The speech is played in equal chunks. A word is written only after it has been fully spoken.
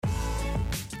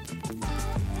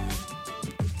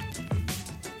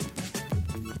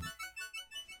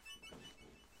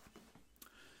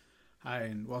Hi,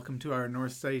 and welcome to our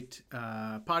Northsight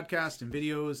podcast and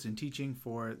videos and teaching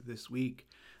for this week.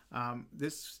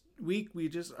 This week, we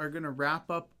just are going to wrap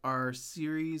up our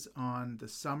series on the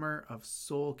summer of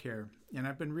soul care. And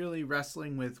I've been really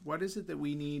wrestling with what is it that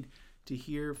we need to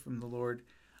hear from the Lord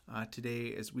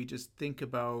today as we just think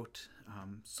about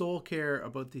soul care,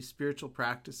 about these spiritual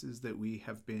practices that we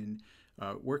have been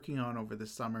working on over the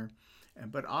summer.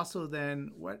 But also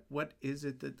then, what is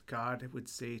it that God would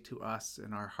say to us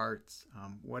in our hearts?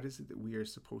 What is it that we are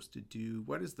supposed to do?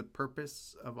 What is the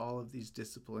purpose of all of these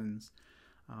disciplines?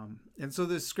 And so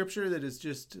the scripture that has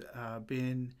just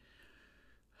been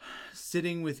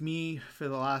sitting with me for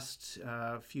the last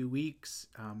few weeks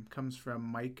comes from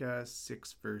Micah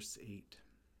 6, verse 8.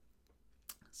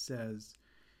 It says,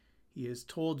 "He has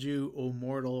told you, O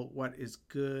mortal, what is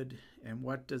good, and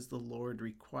what does the Lord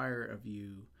require of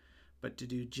you, but to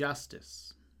do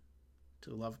justice,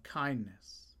 to love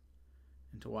kindness,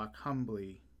 and to walk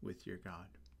humbly with your God."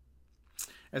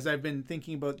 As I've been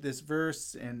thinking about this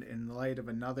verse, and in the light of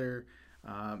another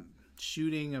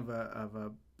shooting of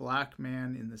a black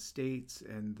man in the States,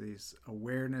 and this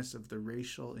awareness of the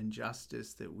racial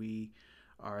injustice that we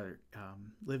are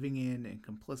living in and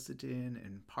complicit in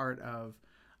and part of,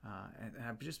 and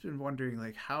I've just been wondering,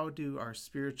 like, how do our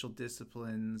spiritual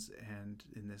disciplines and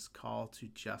in this call to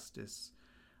justice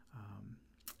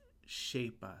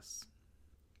shape us?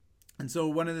 And so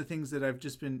one of the things that I've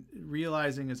just been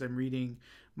realizing as I'm reading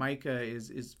Micah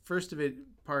is first of it,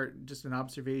 just an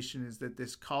observation, is that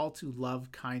this call to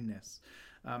love kindness,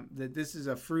 that this is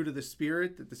a fruit of the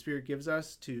Spirit that the Spirit gives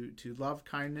us to love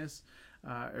kindness,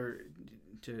 or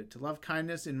to love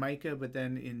kindness in Micah, but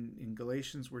then in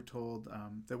Galatians we're told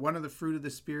that one of the fruit of the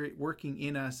Spirit working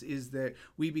in us is that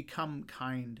we become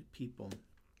kind people.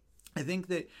 I think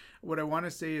that what I want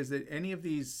to say is that any of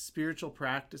these spiritual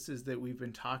practices that we've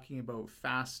been talking about,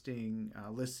 fasting,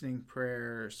 listening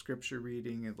prayer, scripture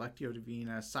reading, Lectio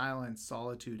Divina, silence,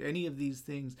 solitude, any of these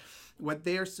things, what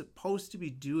they are supposed to be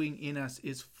doing in us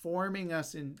is forming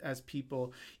us as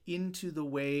people into the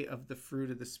way of the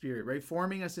fruit of the Spirit, right?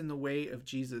 Forming us in the way of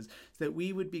Jesus, that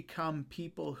we would become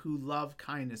people who love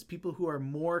kindness, people who are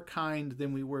more kind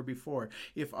than we were before.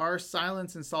 If our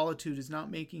silence and solitude is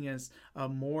not making us a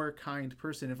more kind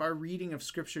person, if our reading of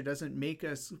scripture doesn't make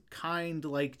us kind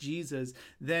like Jesus,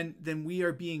 then we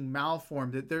are being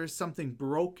malformed, that there is something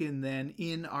broken then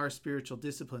in our spiritual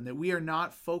discipline, that we are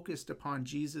not focused upon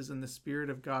Jesus and the Spirit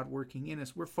of God working in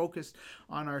us. We're focused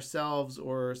on ourselves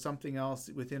or something else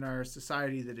within our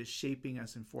society that is shaping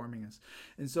us and forming us.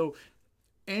 And so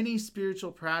any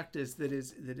spiritual practice that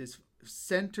is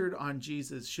centered on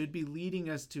Jesus should be leading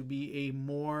us to be a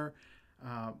more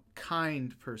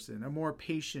kind person, a more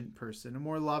patient person, a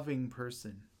more loving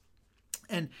person,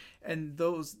 and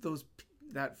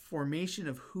that formation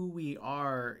of who we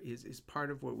are is part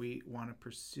of what we want to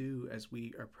pursue as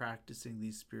we are practicing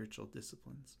these spiritual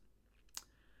disciplines.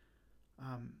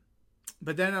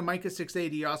 But then in Micah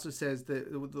 6:8, he also says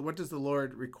that what does the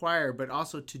Lord require, but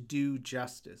also to do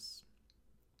justice.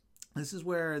 This is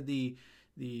where the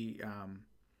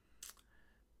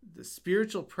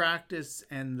spiritual practice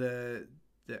and the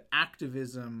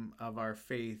activism of our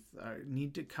faith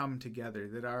need to come together,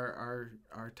 that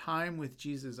our time with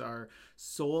Jesus, our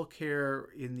soul care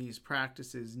in these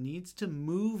practices, needs to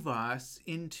move us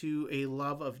into a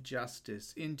love of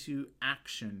justice, into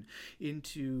action,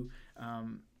 into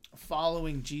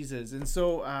following Jesus. And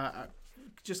so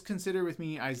just consider with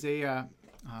me Isaiah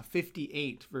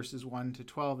 58 verses 1 to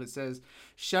 12. It says,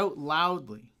 "Shout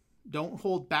loudly, don't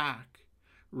hold back.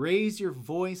 Raise your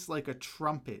voice like a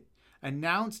trumpet.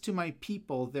 Announce to my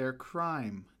people their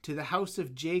crime, to the house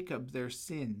of Jacob their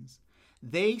sins.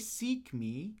 They seek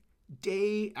me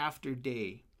day after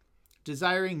day,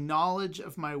 desiring knowledge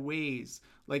of my ways,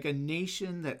 like a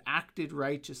nation that acted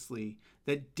righteously,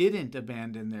 that didn't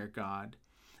abandon their God.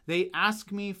 They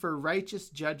ask me for righteous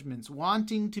judgments,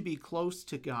 wanting to be close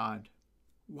to God.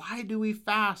 Why do we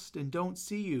fast and don't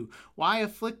see you? Why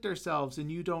afflict ourselves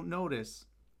and you don't notice?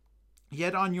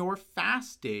 Yet on your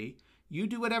fast day, you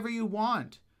do whatever you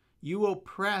want. You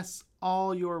oppress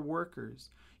all your workers.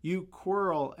 You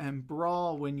quarrel and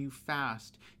brawl when you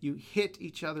fast. You hit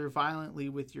each other violently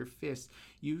with your fists.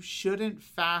 You shouldn't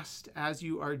fast as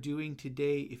you are doing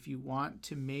today if you want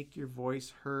to make your voice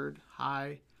heard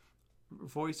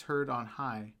on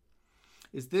high.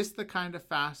 Is this the kind of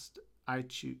fast I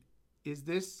choose? Is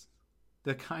this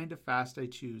the kind of fast I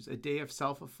choose? A day of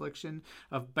self-affliction,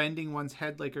 of bending one's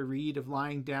head like a reed, of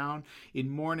lying down in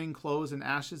mourning clothes and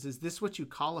ashes? Is this what you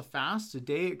call a fast, a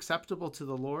day acceptable to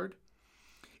the Lord?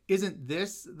 Isn't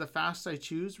this the fast I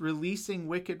choose? Releasing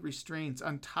wicked restraints,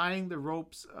 untying the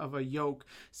ropes of a yoke,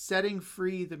 setting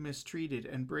free the mistreated,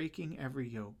 and breaking every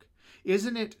yoke.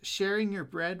 Isn't it sharing your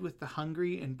bread with the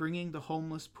hungry and bringing the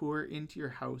homeless poor into your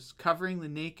house, covering the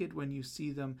naked when you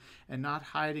see them, and not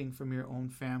hiding from your own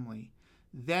family?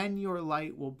 Then your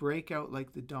light will break out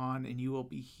like the dawn, and you will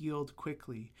be healed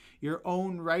quickly. Your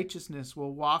own righteousness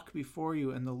will walk before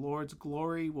you, and the Lord's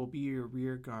glory will be your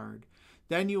rear guard.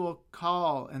 Then you will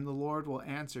call, and the Lord will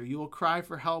answer. You will cry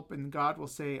for help, and God will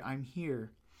say, I'm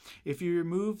here. If you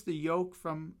remove the yoke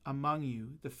from among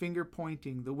you, the finger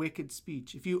pointing, the wicked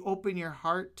speech, if you open your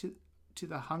heart to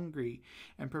the hungry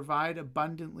and provide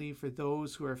abundantly for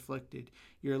those who are afflicted,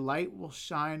 your light will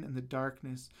shine in the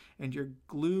darkness, and your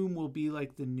gloom will be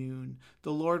like the noon.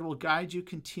 The Lord will guide you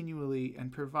continually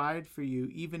and provide for you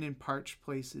even in parched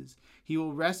places. He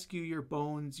will rescue your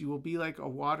bones. You will be like a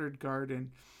watered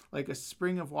garden, like a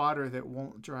spring of water that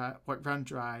won't run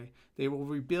dry. They will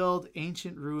rebuild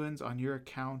ancient ruins on your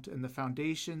account, and the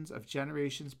foundations of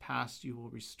generations past you will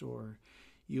restore.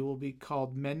 You will be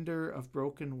called mender of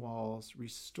broken walls,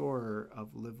 restorer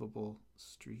of livable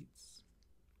streets.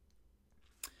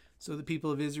 So the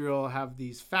people of Israel have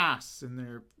these fasts,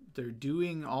 and they're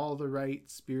doing all the right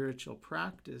spiritual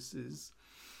practices,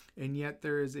 and yet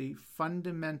there is a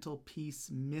fundamental piece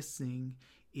missing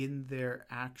in their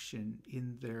action,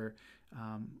 in their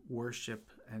worship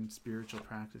and spiritual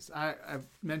practice. I've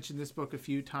mentioned this book a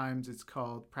few times. It's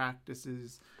called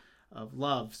Practices of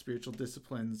Love, Spiritual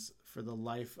Disciplines for the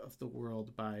Life of the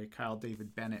World by Kyle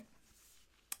David Bennett.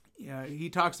 He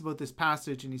talks about this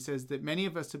passage, and he says that many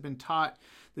of us have been taught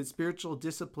that spiritual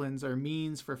disciplines are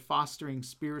means for fostering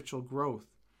spiritual growth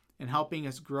and helping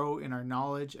us grow in our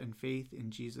knowledge and faith in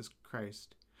Jesus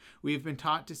Christ. We have been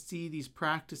taught to see these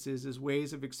practices as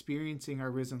ways of experiencing our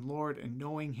risen Lord and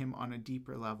knowing him on a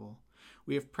deeper level.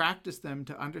 We have practiced them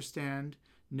to understand,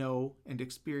 know, and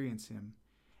experience him.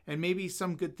 And maybe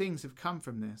some good things have come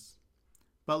from this.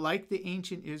 But like the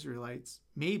ancient Israelites,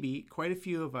 maybe quite a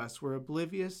few of us were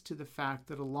oblivious to the fact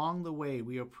that along the way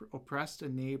we oppressed a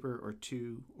neighbor or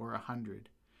two or 100.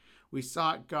 We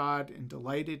sought God and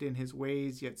delighted in his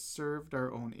ways, yet served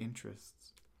our own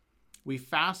interests. We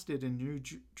fasted and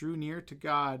drew near to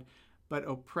God, but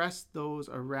oppressed those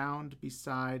around,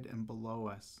 beside, and below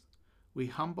us. We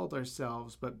humbled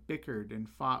ourselves, but bickered and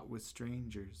fought with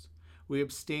strangers. We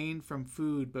abstained from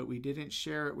food, but we didn't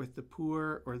share it with the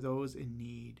poor or those in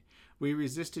need. We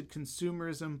resisted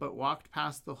consumerism, but walked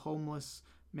past the homeless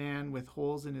man with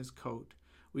holes in his coat.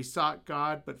 We sought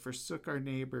God, but forsook our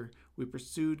neighbor. We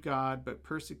pursued God, but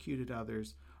persecuted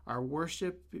others. Our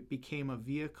worship became a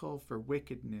vehicle for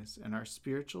wickedness, and our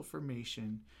spiritual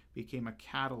formation became a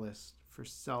catalyst for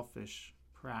selfish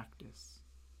practice.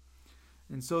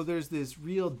 And so there's this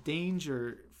real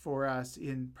danger for us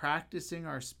in practicing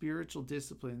our spiritual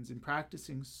disciplines, in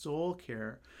practicing soul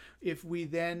care, if we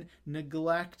then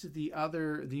neglect the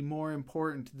other, the more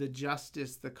important, the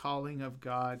justice, the calling of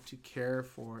God to care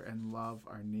for and love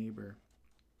our neighbor.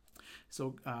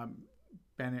 So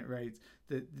Bennett writes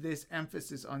that this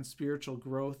emphasis on spiritual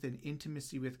growth and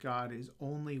intimacy with God is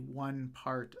only one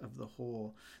part of the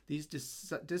whole. These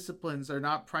disciplines are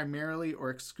not primarily or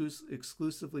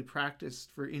exclusively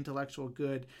practiced for intellectual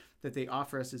good that they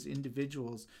offer us as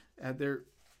individuals.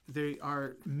 They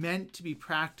are meant to be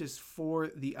practiced for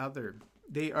the other.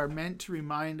 They are meant to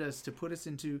remind us, to put us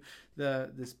into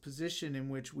this position in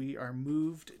which we are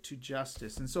moved to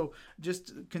justice. And so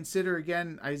just consider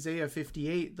again Isaiah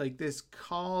 58, like this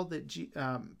call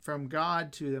that from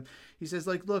God to them. He says,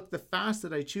 like, look, the fast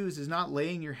that I choose is not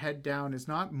laying your head down, it's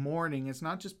not mourning, it's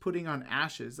not just putting on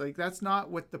ashes. Like, that's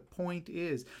not what the point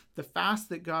is. The fast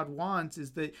that God wants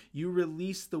is that you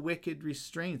release the wicked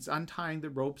restraints, untying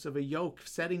the ropes of a yoke,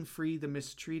 setting free the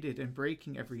mistreated, and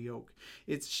breaking every yoke.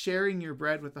 It's sharing your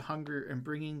bread with the hunger and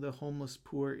bringing the homeless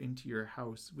poor into your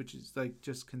house, which is like,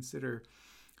 just consider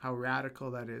how radical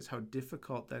that is, how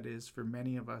difficult that is for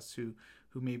many of us who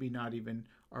maybe not even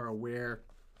are aware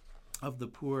of the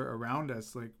poor around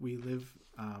us. Like, we live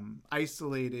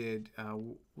isolated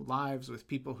lives with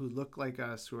people who look like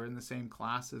us, who are in the same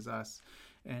class as us,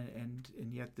 and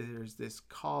yet there's this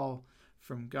call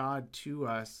from God to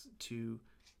us to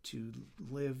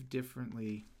live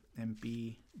differently and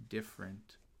be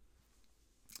different.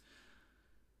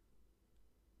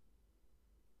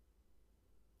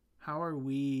 How are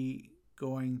we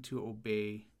going to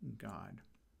obey God?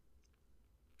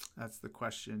 That's the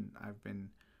question I've been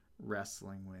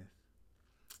wrestling with.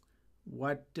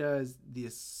 What does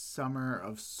this summer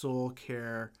of soul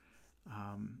care,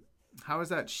 how is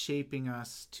that shaping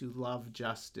us to love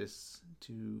justice,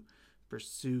 to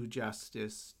pursue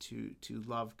justice, to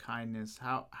love kindness?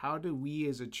 How do we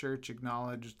as a church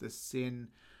acknowledge the sin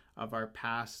of our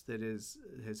past that has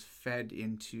fed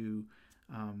into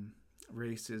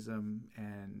racism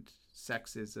and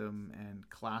sexism and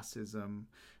classism,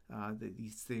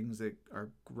 these things that are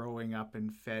growing up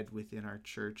and fed within our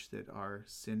church that are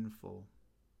sinful?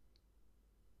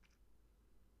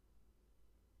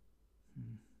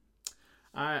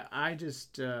 I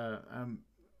just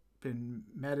been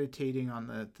meditating on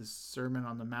the Sermon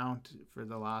on the Mount for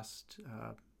the last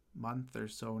month or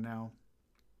so now,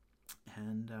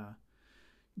 and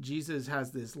Jesus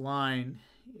has this line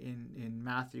in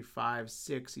Matthew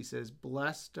 5:6. He says,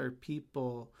 "Blessed are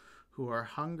people who are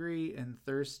hungry and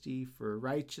thirsty for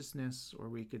righteousness," or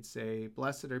we could say,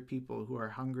 "Blessed are people who are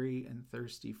hungry and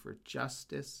thirsty for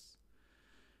justice,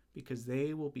 because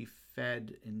they will be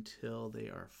fed until they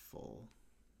are full."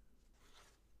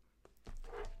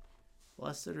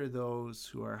 Blessed are those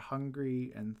who are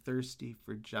hungry and thirsty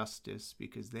for justice,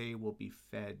 because they will be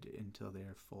fed until they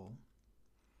are full.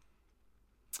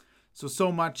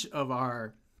 So much of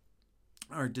our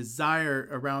desire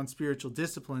around spiritual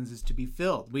disciplines is to be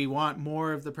filled. We want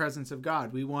more of the presence of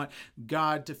God. We want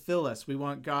God to fill us. We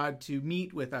want God to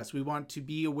meet with us. We want to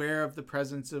be aware of the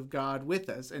presence of God with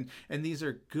us. And these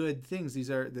are good things.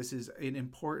 This is an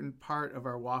important part of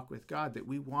our walk with God, that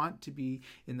we want to be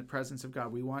in the presence of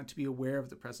God. We want to be aware of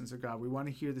the presence of God. We want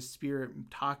to hear the Spirit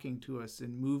talking to us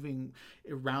and moving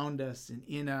around us and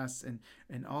in us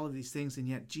and all of these things. And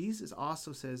yet Jesus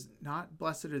also says, not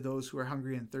blessed are those who are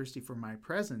hungry and thirsty for my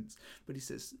presence, but he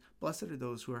says, blessed are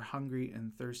those who are hungry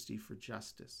and thirsty for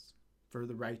justice, for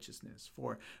the righteousness,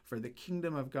 for the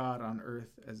kingdom of God on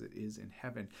earth as it is in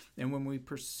heaven. And when we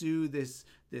pursue this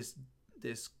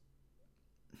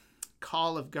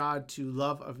call of God to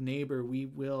love of neighbor, we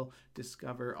will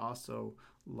discover also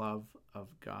love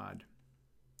of God.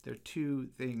 They're two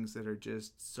things that are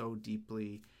just so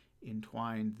deeply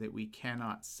entwined that we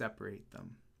cannot separate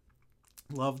them.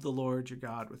 Love the Lord your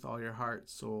God with all your heart,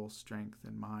 soul, strength,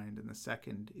 and mind. And the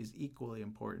second is equally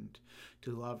important,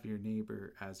 to love your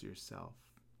neighbor as yourself.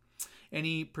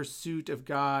 Any pursuit of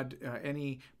God,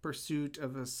 any pursuit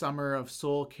of a summer of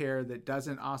soul care that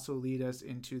doesn't also lead us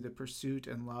into the pursuit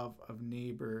and love of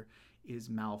neighbor is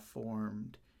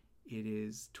malformed. It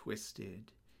is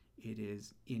twisted. It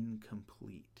is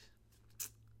incomplete.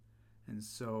 And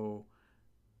so,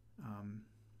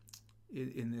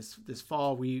 in this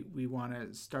fall, we want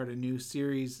to start a new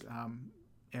series,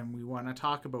 and we want to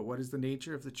talk about what is the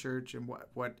nature of the church, and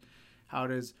how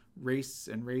does race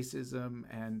and racism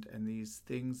and these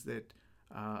things that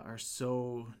are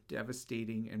so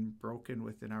devastating and broken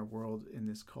within our world in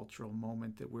this cultural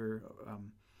moment that we're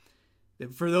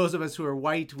that for those of us who are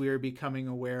white, we are becoming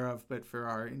aware of, but for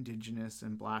our Indigenous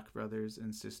and Black brothers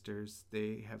and sisters,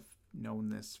 they have known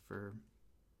this for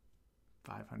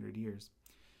 500 years.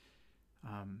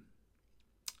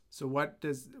 So what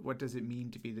does it mean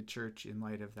to be the church in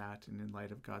light of that, and in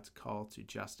light of God's call to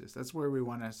justice? That's where we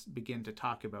want to begin to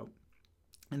talk about.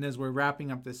 And as we're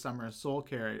wrapping up this summer of soul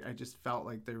care, I just felt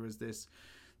like there was this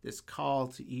call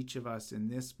to each of us in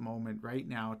this moment right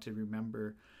now to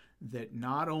remember that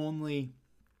not only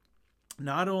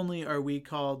are we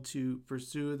called to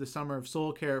pursue the summer of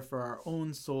soul care for our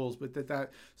own souls, but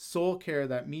that soul care,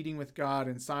 that meeting with God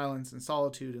in silence and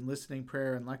solitude and listening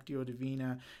prayer and Lectio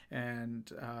Divina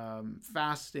and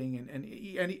fasting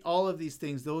and all of these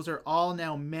things, those are all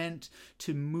now meant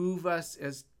to move us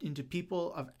into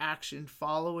people of action,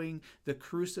 following the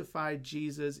crucified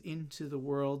Jesus into the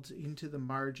world, into the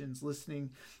margins, listening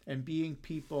and being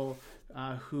people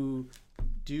who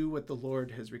do what the Lord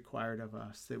has required of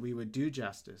us, that we would do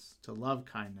justice, to love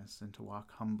kindness, and to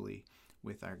walk humbly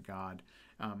with our God.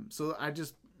 So I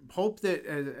just hope that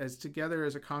as together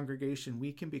as a congregation,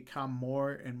 we can become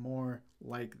more and more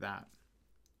like that.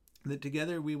 That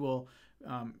together we will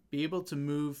be able to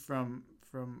move from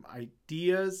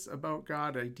ideas about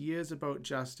God, ideas about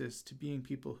justice, to being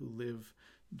people who live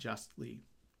justly,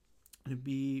 to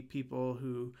be people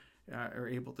who are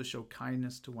able to show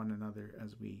kindness to one another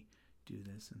as we do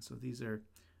this. And so these are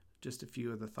just a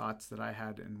few of the thoughts that I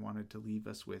had and wanted to leave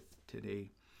us with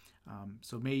today.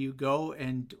 So may you go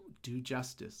and do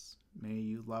justice. May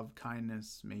you love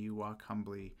kindness. May you walk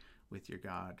humbly with your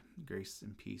God. Grace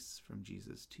and peace from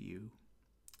Jesus to you.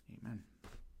 Amen.